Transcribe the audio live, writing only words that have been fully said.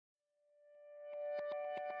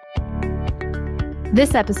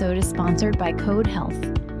This episode is sponsored by Code Health.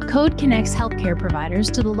 Code connects healthcare providers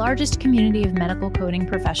to the largest community of medical coding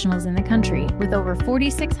professionals in the country, with over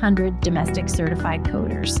 4,600 domestic certified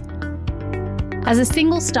coders. As a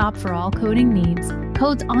single stop for all coding needs,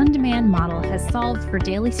 Code's on-demand model has solved for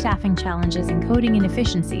daily staffing challenges and coding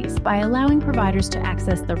inefficiencies by allowing providers to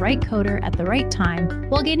access the right coder at the right time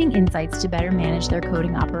while gaining insights to better manage their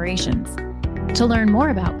coding operations. To learn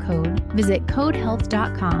more about Code, visit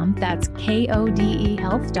codehealth.com, that's KODE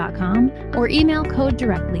health.com, or email Code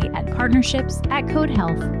directly at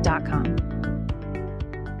partnerships@codehealth.com.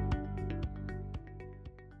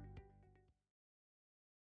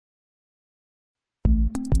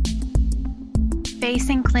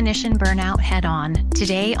 Facing clinician burnout head-on,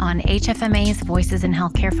 today on HFMA's Voices in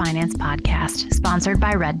Healthcare Finance podcast, sponsored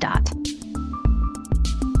by Red Dot.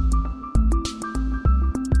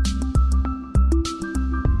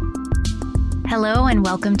 Hello and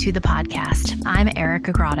welcome to the podcast. I'm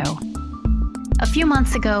Erica Grotto. A few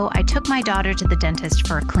months ago, I took my daughter to the dentist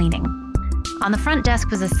for a cleaning. On the front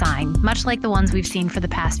desk was a sign, much like the ones we've seen for the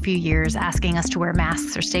past few years, asking us to wear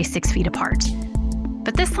masks or stay 6 feet apart.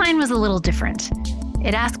 But this sign was a little different.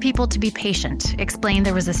 It asked people to be patient, explained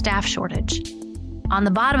there was a staff shortage. On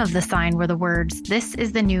the bottom of the sign were the words, "This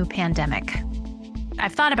is the new pandemic."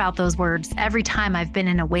 I've thought about those words every time I've been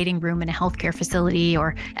in a waiting room in a healthcare facility,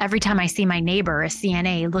 or every time I see my neighbor, a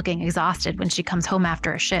CNA, looking exhausted when she comes home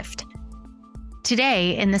after a shift.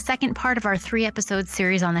 Today, in the second part of our 3-episode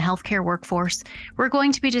series on the healthcare workforce, we're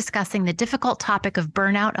going to be discussing the difficult topic of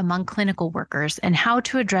burnout among clinical workers and how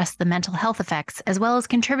to address the mental health effects as well as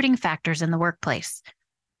contributing factors in the workplace.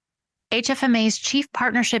 HFMA's Chief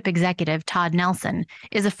Partnership Executive, Todd Nelson,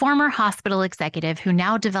 is a former hospital executive who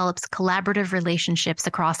now develops collaborative relationships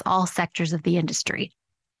across all sectors of the industry.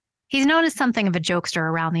 He's known as something of a jokester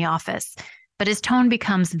around the office, but his tone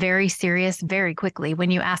becomes very serious very quickly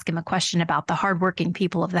when you ask him a question about the hardworking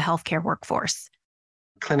people of the healthcare workforce.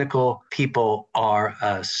 Clinical people are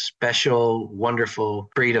a special, wonderful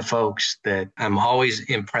breed of folks that I'm always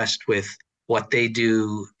impressed with what they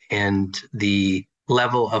do and the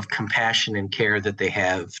level of compassion and care that they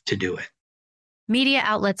have to do it. Media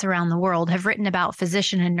outlets around the world have written about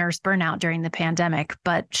physician and nurse burnout during the pandemic,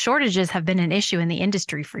 but shortages have been an issue in the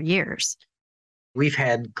industry for years. We've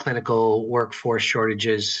had clinical workforce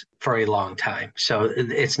shortages for a long time. So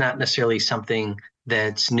it's not necessarily something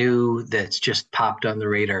that's new, that's just popped on the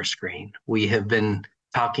radar screen. We have been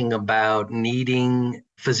talking about needing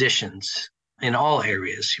physicians in all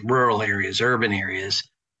areas, rural areas, urban areas,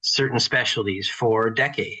 certain specialties for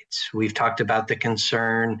decades. We've talked about the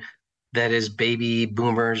concern that as baby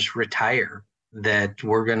boomers retire, that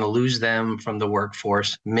we're going to lose them from the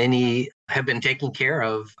workforce. Many have been taking care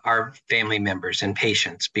of our family members and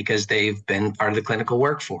patients because they've been part of the clinical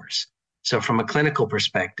workforce. So from a clinical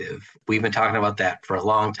perspective, we've been talking about that for a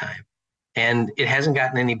long time. And it hasn't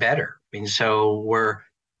gotten any better. I mean, so we're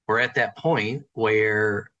at that point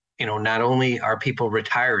where not only are people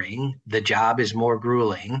retiring, the job is more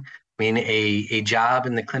grueling. I mean, a job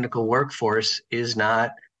in the clinical workforce is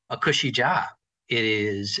not a cushy job. It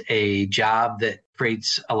is a job that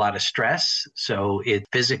creates a lot of stress. So it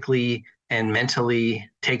physically and mentally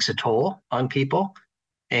takes a toll on people.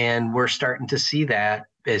 And we're starting to see that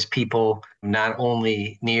as people not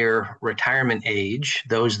only near retirement age,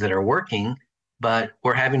 those that are working, but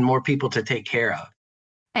we're having more people to take care of.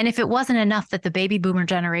 And if it wasn't enough that the baby boomer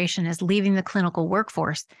generation is leaving the clinical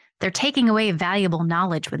workforce, they're taking away valuable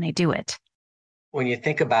knowledge when they do it. When you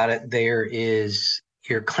think about it, there is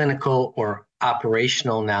your clinical or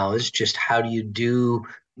operational knowledge, just how do you do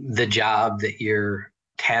the job that you're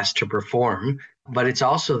tasked to perform, but it's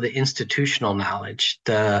also the institutional knowledge,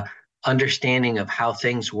 the understanding of how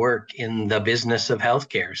things work in the business of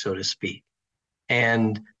healthcare, so to speak.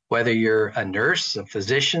 And whether you're a nurse, a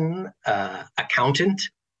physician, accountant,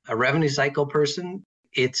 a revenue cycle person,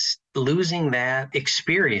 it's losing that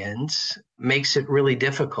experience makes it really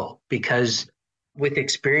difficult because with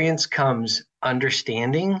experience comes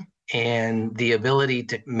understanding and the ability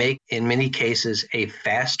to make, in many cases, a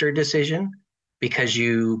faster decision because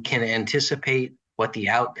you can anticipate what the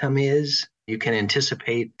outcome is. You can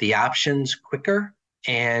anticipate the options quicker,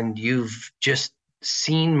 and you've just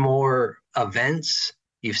seen more events.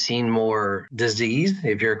 You've seen more disease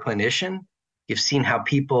if you're a clinician. You've seen how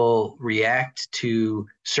people react to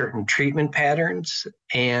certain treatment patterns.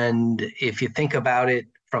 And if you think about it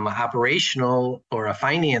from an operational or a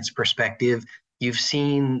finance perspective, you've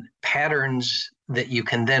seen patterns that you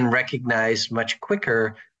can then recognize much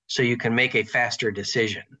quicker so you can make a faster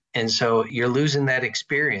decision. And so you're losing that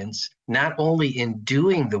experience, not only in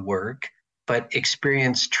doing the work, but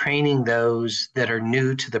experience training those that are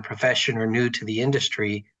new to the profession or new to the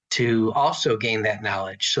industry to also gain that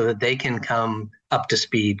knowledge so that they can come up to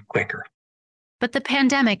speed quicker. But the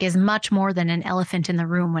pandemic is much more than an elephant in the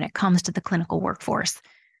room when it comes to the clinical workforce,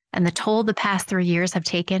 and the toll the past 3 years have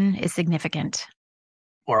taken is significant.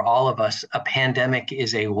 For all of us, a pandemic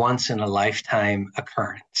is a once in a lifetime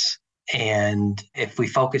occurrence. And if we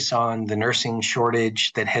focus on the nursing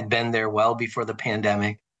shortage that had been there well before the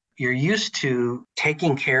pandemic, you're used to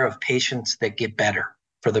taking care of patients that get better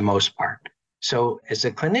for the most part. So as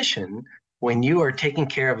a clinician, when you are taking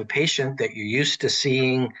care of a patient that you're used to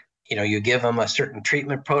seeing, you give them a certain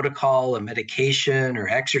treatment protocol, a medication or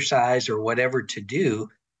exercise or whatever to do,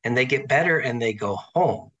 and they get better and they go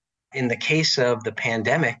home. In the case of the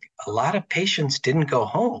pandemic, a lot of patients didn't go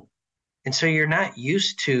home. And so you're not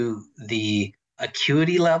used to the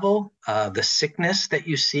acuity level, the sickness that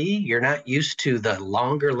you see. You're not used to the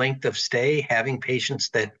longer length of stay, having patients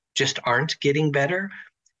that just aren't getting better.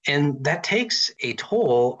 And that takes a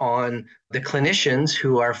toll on the clinicians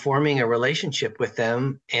who are forming a relationship with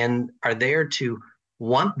them and are there to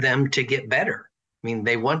want them to get better. I mean,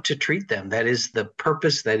 they want to treat them. That is the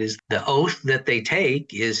purpose. That is the oath that they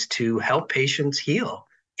take, is to help patients heal.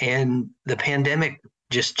 And the pandemic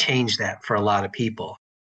just changed that for a lot of people.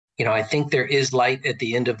 I think there is light at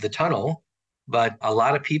the end of the tunnel, but a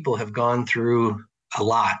lot of people have gone through a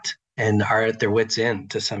lot and are at their wits'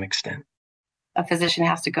 end to some extent. A physician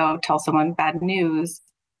has to go tell someone bad news,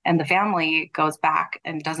 and the family goes back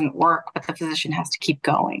and doesn't work, but the physician has to keep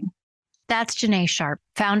going. That's Janae Sharp,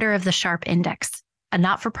 founder of the Sharp Index, a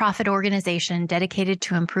not-for-profit organization dedicated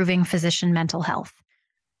to improving physician mental health.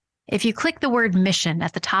 If you click the word mission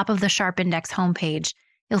at the top of the Sharp Index homepage,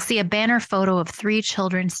 you'll see a banner photo of 3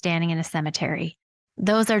 children standing in a cemetery.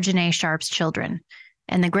 Those are Janae Sharp's children,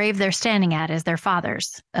 and the grave they're standing at is their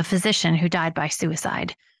father's, a physician who died by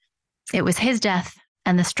suicide. It was his death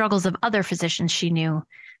and the struggles of other physicians she knew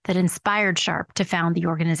that inspired Sharp to found the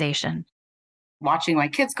organization. Watching my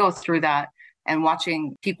kids go through that and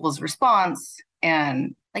watching people's response,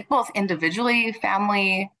 and both individually,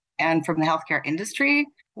 family, and from the healthcare industry,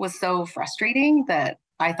 was so frustrating that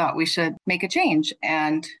I thought we should make a change.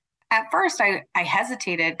 And at first I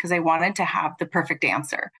hesitated because I wanted to have the perfect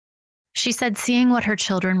answer. She said seeing what her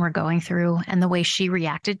children were going through and the way she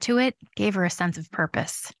reacted to it gave her a sense of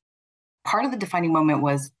purpose. Part of the defining moment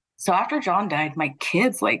was, so after John died, my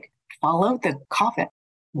kids followed the coffin.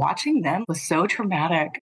 Watching them was so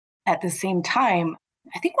traumatic. At the same time,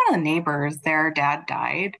 I think one of the neighbors, their dad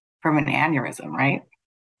died from an aneurysm, right?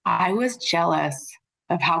 I was jealous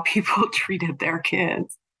of how people treated their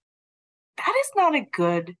kids. That is not a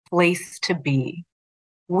good place to be.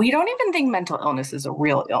 We don't even think mental illness is a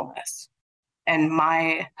real illness. And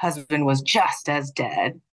my husband was just as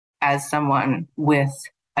dead as someone with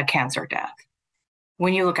a cancer death.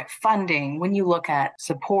 When you look at funding, when you look at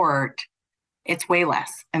support, it's way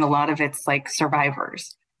less. And a lot of it's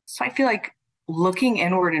survivors. So I feel like looking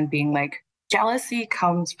inward and being jealousy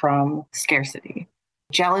comes from scarcity.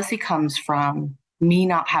 Jealousy comes from me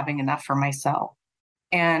not having enough for myself.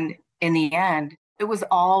 And in the end, it was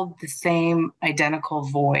all the same identical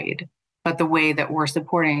void, but the way that we're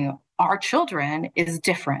supporting our children is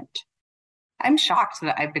different. I'm shocked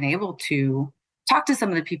that I've been able to talk to some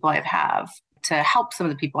of the people I have, to help some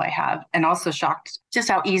of the people I have, and also shocked just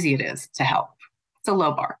how easy it is to help. It's a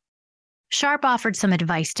low bar. Sharp offered some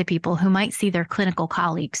advice to people who might see their clinical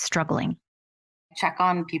colleagues struggling. Check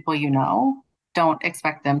on people you know. Don't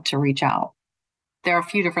expect them to reach out. There are a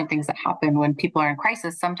few different things that happen when people are in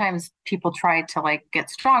crisis. Sometimes people try to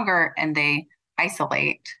get stronger and they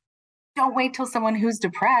isolate. Don't wait till someone who's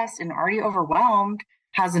depressed and already overwhelmed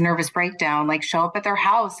has a nervous breakdown, show up at their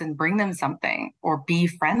house and bring them something, or be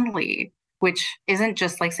friendly, which isn't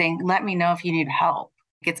just saying, let me know if you need help.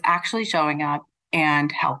 It's actually showing up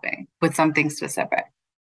and helping with something specific.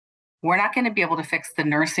 We're not going to be able to fix the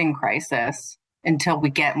nursing crisis until we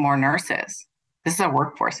get more nurses. This is a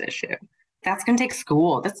workforce issue. That's going to take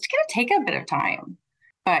school. That's going to take a bit of time.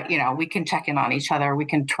 But, we can check in on each other. We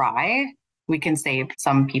can try. We can save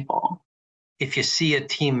some people. If you see a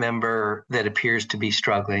team member that appears to be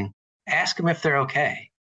struggling, ask them if they're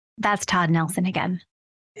okay. That's Todd Nelson again.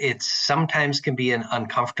 It sometimes can be an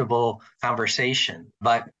uncomfortable conversation.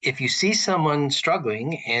 But if you see someone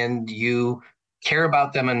struggling and you care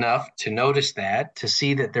about them enough to notice that, to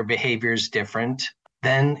see that their behavior is different,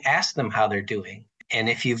 then ask them how they're doing. And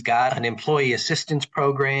if you've got an employee assistance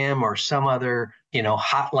program or some other,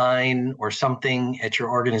 hotline or something at your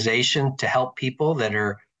organization to help people that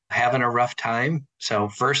are having a rough time. So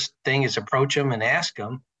first thing is approach them and ask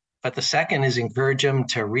them, But the second is encourage them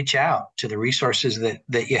to reach out to the resources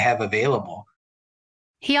that you have available.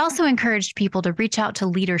 He also encouraged people to reach out to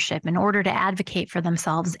leadership in order to advocate for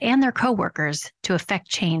themselves and their coworkers to affect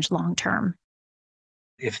change long term.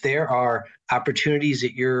 If there are opportunities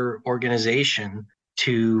at your organization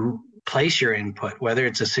to place your input, whether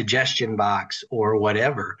it's a suggestion box or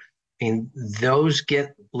whatever, I mean, those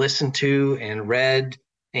get listened to and read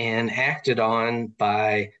and acted on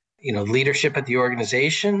by, leadership at the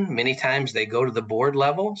organization. Many times they go to the board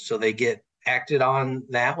level, so they get acted on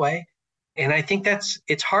that way. And I think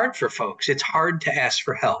it's hard for folks. It's hard to ask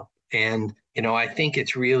for help. And, I think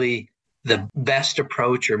it's really the best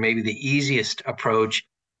approach, or maybe the easiest approach,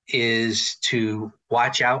 is to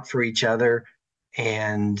watch out for each other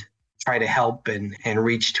and try to help and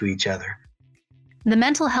reach to each other. The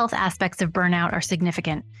mental health aspects of burnout are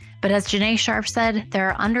significant, but as Janae Sharp said, there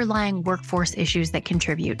are underlying workforce issues that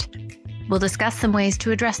contribute. We'll discuss some ways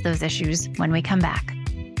to address those issues when we come back.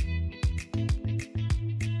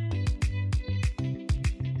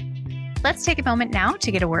 Let's take a moment now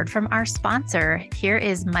to get a word from our sponsor. Here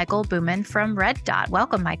is Michael Booman from Red Dot.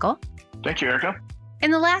 Welcome, Michael. Thank you, Erica. In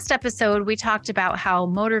the last episode, we talked about how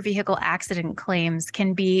motor vehicle accident claims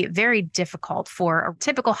can be very difficult for a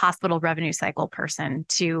typical hospital revenue cycle person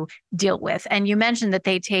to deal with. And you mentioned that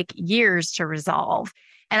they take years to resolve.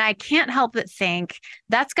 And I can't help but think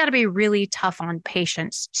that's got to be really tough on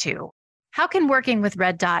patients too. How can working with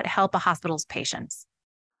Red Dot help a hospital's patients?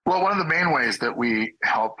 Well, one of the main ways that we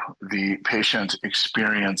help the patient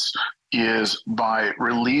experience is by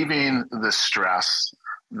relieving the stress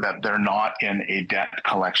that they're not in a debt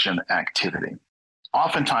collection activity.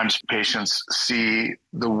 Oftentimes, patients see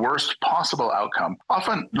the worst possible outcome,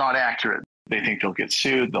 often not accurate. They think they'll get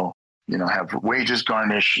sued, they'll have wages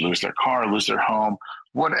garnished, lose their car, lose their home,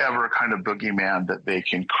 whatever kind of boogeyman that they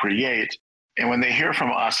can create. And when they hear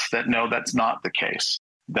from us that no, that's not the case,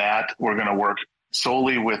 that we're going to work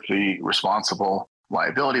solely with the responsible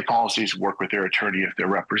liability policies, work with their attorney if they're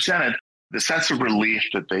represented, the sense of relief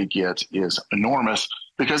that they get is enormous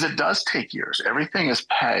because it does take years. Everything is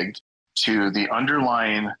pegged to the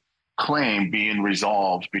underlying claim being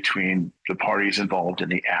resolved between the parties involved in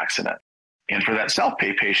the accident. And for that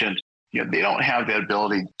self-pay patient, they don't have the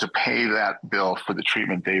ability to pay that bill for the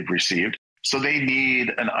treatment they've received. So they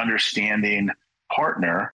need an understanding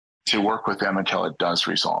partner to work with them until it does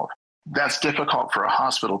resolve. That's difficult for a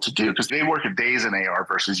hospital to do because they work at days in AR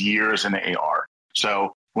versus years in AR.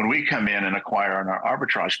 So when we come in and acquire on our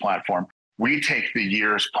arbitrage platform, we take the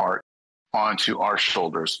years part onto our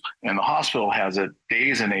shoulders. And the hospital has it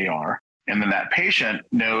days in AR. And then that patient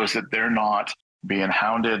knows that they're not being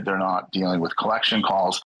hounded. They're not dealing with collection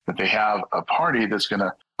calls, that they have a party that's going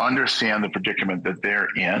to understand the predicament that they're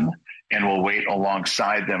in and will wait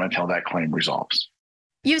alongside them until that claim resolves.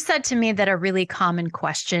 You said to me that a really common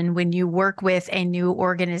question when you work with a new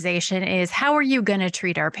organization is, how are you going to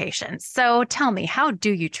treat our patients? So tell me, how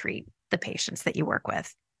do you treat the patients that you work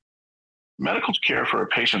with? Medical care for a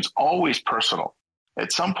patient's always personal.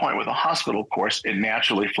 At some point with a hospital, of course, it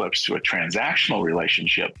naturally flips to a transactional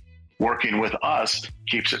relationship. Working with us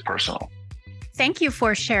keeps it personal. Thank you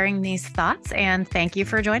for sharing these thoughts, and thank you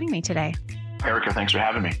for joining me today. Erica, thanks for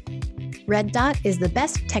having me. Red Dot is the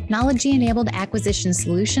best technology-enabled acquisition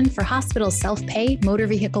solution for hospital self-pay motor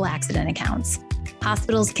vehicle accident accounts.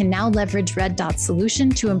 Hospitals can now leverage Red Dot's solution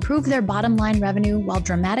to improve their bottom line revenue while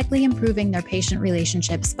dramatically improving their patient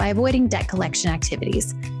relationships by avoiding debt collection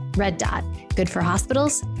activities. Red Dot, good for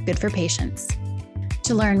hospitals, good for patients.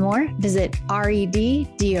 To learn more, visit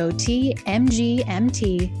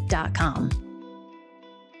reddotmgmt.com.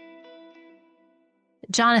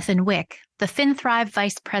 Jonathan Wick, the FinThrive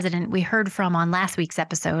Vice President we heard from on last week's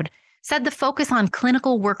episode, said the focus on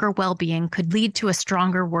clinical worker well-being could lead to a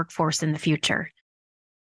stronger workforce in the future.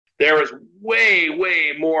 There is way,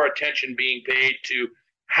 way more attention being paid to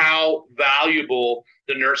how valuable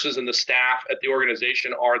the nurses and the staff at the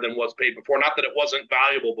organization are than was paid before. Not that it wasn't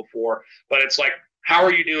valuable before, but it's like, how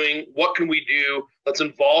are you doing? What can we do? Let's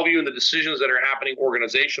involve you in the decisions that are happening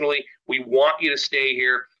organizationally. We want you to stay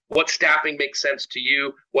here. What staffing makes sense to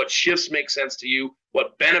you? What shifts make sense to you?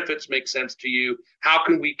 What benefits make sense to you? How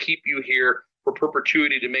can we keep you here for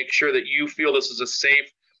perpetuity to make sure that you feel this is a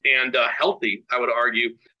safe and healthy, I would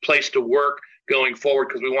argue, place to work going forward,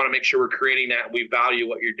 because we want to make sure we're creating that and we value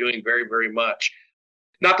what you're doing very, very much.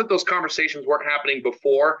 Not that those conversations weren't happening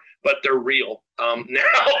before, but they're real. Now,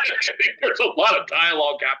 there's a lot of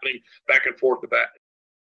dialogue happening back and forth about it.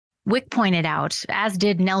 Wick pointed out, as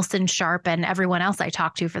did Nelson Sharp and everyone else I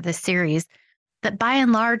talked to for this series, that by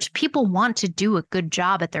and large, people want to do a good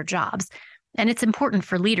job at their jobs, and it's important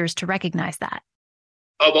for leaders to recognize that.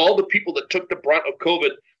 Of all the people that took the brunt of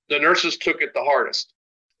COVID, the nurses took it the hardest.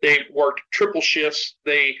 They worked triple shifts.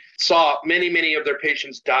 They saw many of their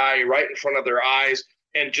patients die right in front of their eyes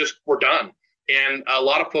and just were done. And a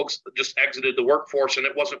lot of folks just exited the workforce, and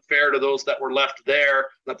it wasn't fair to those that were left there.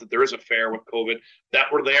 Not that there isn't fair with COVID,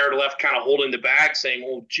 that were there left kind of holding the bag saying,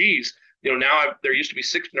 oh, geez, now there used to be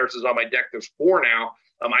 6 nurses on my deck. There's 4 now.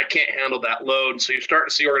 I can't handle that load. So you start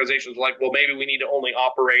to see organizations like, well, maybe we need to only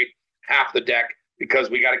operate half the deck because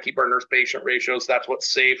we got to keep our nurse-patient ratios. That's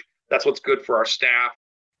what's safe. That's what's good for our staff.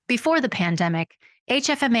 Before the pandemic,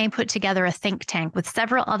 HFMA put together a think tank with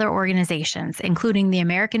several other organizations, including the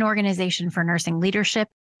American Organization for Nursing Leadership,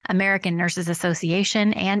 American Nurses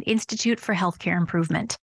Association, and Institute for Healthcare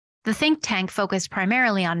Improvement. The think tank focused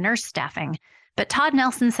primarily on nurse staffing, but Todd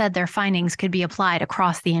Nelson said their findings could be applied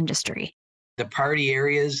across the industry. The priority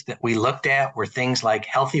areas that we looked at were things like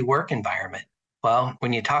healthy work environment. Well,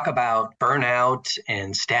 when you talk about burnout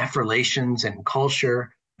and staff relations and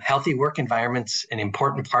culture, healthy work environment's an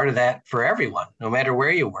important part of that for everyone, no matter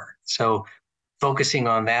where you work. So focusing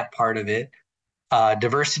on that part of it.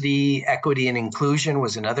 Diversity, equity, and inclusion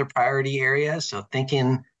was another priority area. So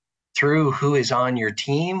thinking through who is on your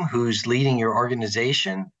team, who's leading your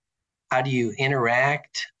organization, how do you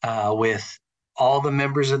interact with all the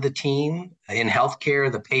members of the team in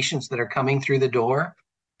healthcare, the patients that are coming through the door,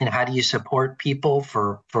 and how do you support people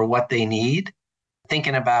for what they need?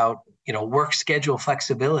 Thinking about work schedule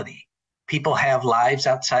flexibility. People have lives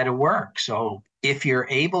outside of work. So if you're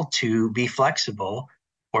able to be flexible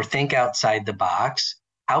or think outside the box,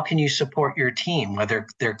 how can you support your team, whether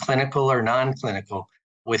they're clinical or non-clinical,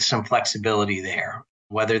 with some flexibility there,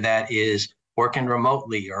 whether that is working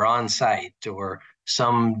remotely or on site or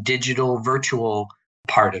some digital virtual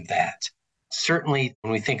part of that. Certainly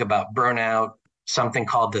when we think about burnout, something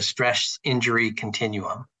called the stress injury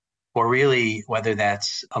continuum, or really whether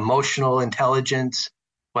that's emotional intelligence,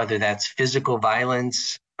 whether that's physical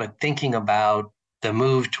violence, but thinking about the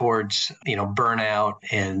move towards, burnout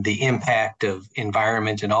and the impact of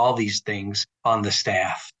environment and all these things on the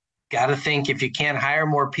staff. Got to think, if you can't hire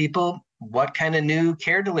more people, what kind of new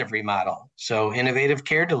care delivery model? So innovative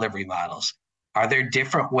care delivery models. Are there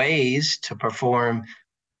different ways to perform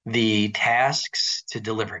the tasks, to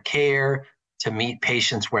deliver care, to meet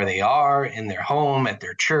patients where they are, in their home, at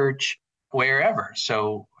their church, wherever?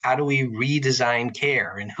 So how do we redesign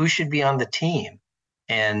care, and who should be on the team?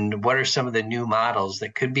 And what are some of the new models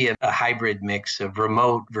that could be a hybrid mix of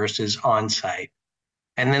remote versus on-site?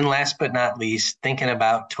 And then last but not least, thinking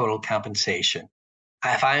about total compensation.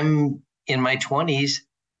 If I'm in my 20s,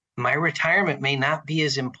 my retirement may not be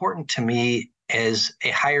as important to me as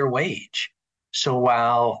a higher wage. So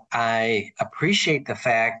while I appreciate the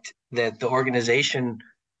fact that the organization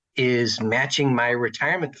is matching my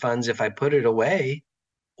retirement funds if I put it away,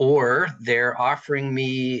 or they're offering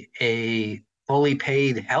me a fully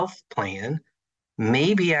paid health plan,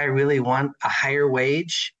 maybe I really want a higher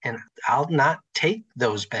wage and I'll not take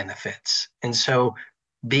those benefits. And so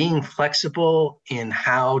being flexible in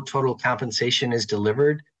how total compensation is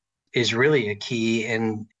delivered is really a key.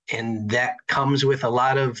 And that comes with a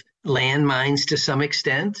lot of landmines to some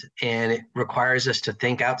extent, and it requires us to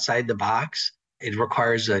think outside the box. It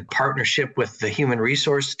requires a partnership with the human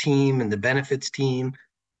resource team and the benefits team,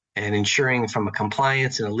 and ensuring from a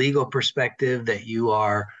compliance and a legal perspective that you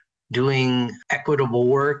are doing equitable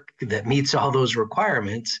work that meets all those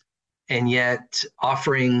requirements, and yet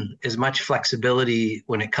offering as much flexibility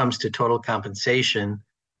when it comes to total compensation,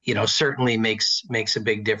 certainly makes a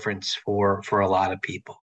big difference for a lot of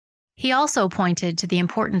people. He also pointed to the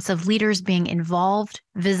importance of leaders being involved,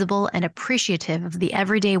 visible, and appreciative of the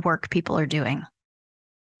everyday work people are doing.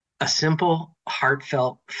 A simple,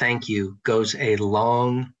 heartfelt thank you goes a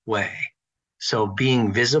long way. So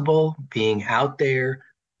being visible, being out there,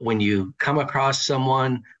 when you come across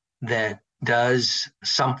someone that does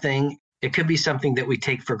something, it could be something that we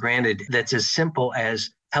take for granted that's as simple as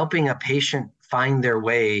helping a patient find their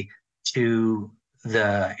way to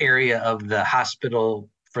the area of the hospital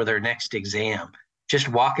for their next exam, just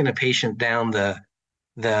walking a patient down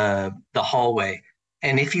the hallway.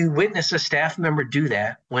 And if you witness a staff member do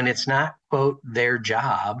that when it's not, quote, their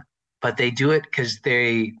job, but they do it because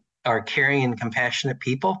they are caring and compassionate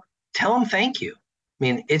people, tell them thank you. I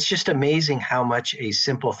mean, it's just amazing how much a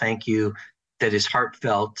simple thank you that is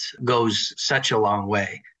heartfelt goes such a long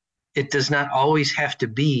way. It does not always have to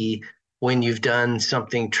be when you've done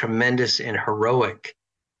something tremendous and heroic,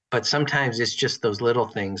 but sometimes it's just those little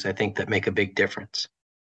things, I think, that make a big difference.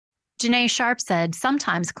 Janae Sharp said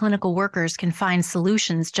sometimes clinical workers can find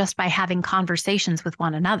solutions just by having conversations with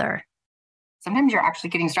one another. Sometimes you're actually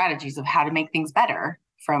getting strategies of how to make things better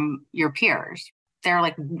from your peers. They're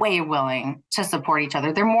like way willing to support each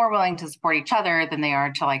other. They're more willing to support each other than they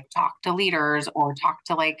are to like talk to leaders or talk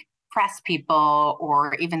to like press people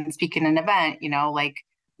or even speak in an event, like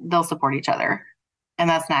they'll support each other. And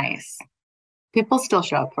that's nice. People still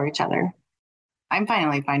show up for each other. I'm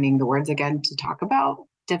finally finding the words again to talk about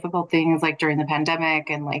difficult things like during the pandemic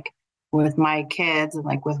and like with my kids and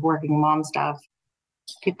like with working mom stuff.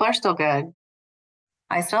 People are still good.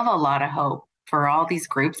 I still have a lot of hope for all these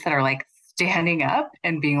groups that are like standing up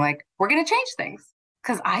and being like, we're going to change things,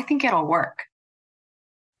 because I think it'll work.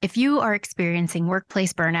 If you are experiencing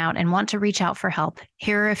workplace burnout and want to reach out for help,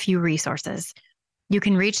 here are a few resources. You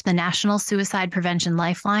can reach the National Suicide Prevention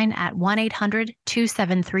Lifeline at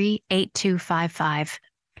 1-800-273-8255.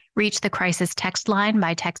 Reach the crisis text line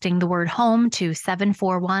by texting the word HOME to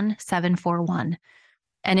 741-741.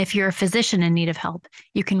 And if you're a physician in need of help,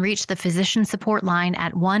 you can reach the physician support line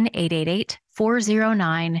at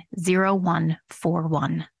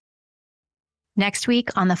 1-888-409-0141. Next week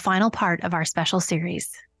on the final part of our special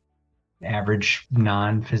series. Average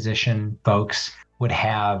non-physician folks would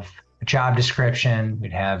have a job description,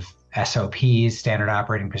 we'd have SOPs, standard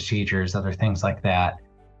operating procedures, other things like that.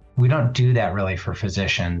 We don't do that really for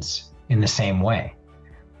physicians in the same way.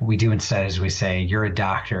 What we do instead is we say, you're a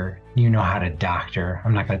doctor, you know how to doctor.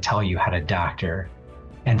 I'm not going to tell you how to doctor.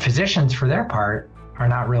 And physicians, for their part, are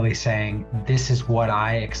not really saying, this is what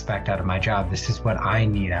I expect out of my job. This is what I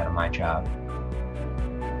need out of my job.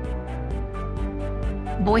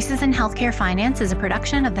 Voices in Healthcare Finance is a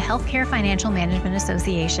production of the Healthcare Financial Management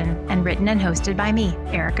Association and written and hosted by me,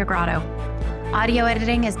 Erica Grotto. Audio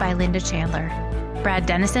editing is by Linda Chandler. Brad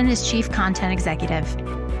Dennison is Chief Content Executive.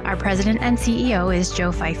 Our President and CEO is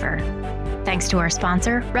Joe Pfeiffer. Thanks to our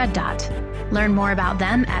sponsor, Red Dot. Learn more about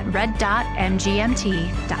them at red.mgmt.com.